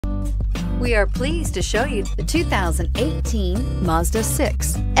We are pleased to show you the 2018 Mazda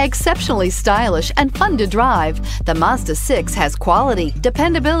 6. Exceptionally stylish and fun to drive, the Mazda 6 has quality,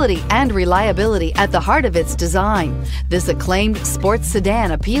 dependability, and reliability at the heart of its design. This acclaimed sports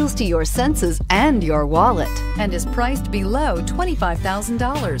sedan appeals to your senses and your wallet and is priced below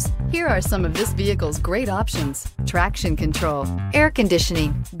 $25,000. Here are some of this vehicle's great options: traction control, air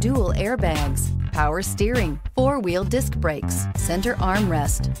conditioning, dual airbags, power steering, four-wheel disc brakes, center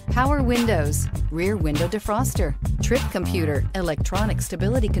armrest, power windows, rear window defroster, trip computer, electronic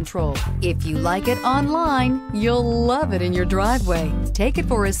stability control. If you like it online, you'll love it in your driveway. Take it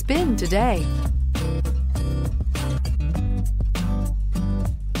for a spin today.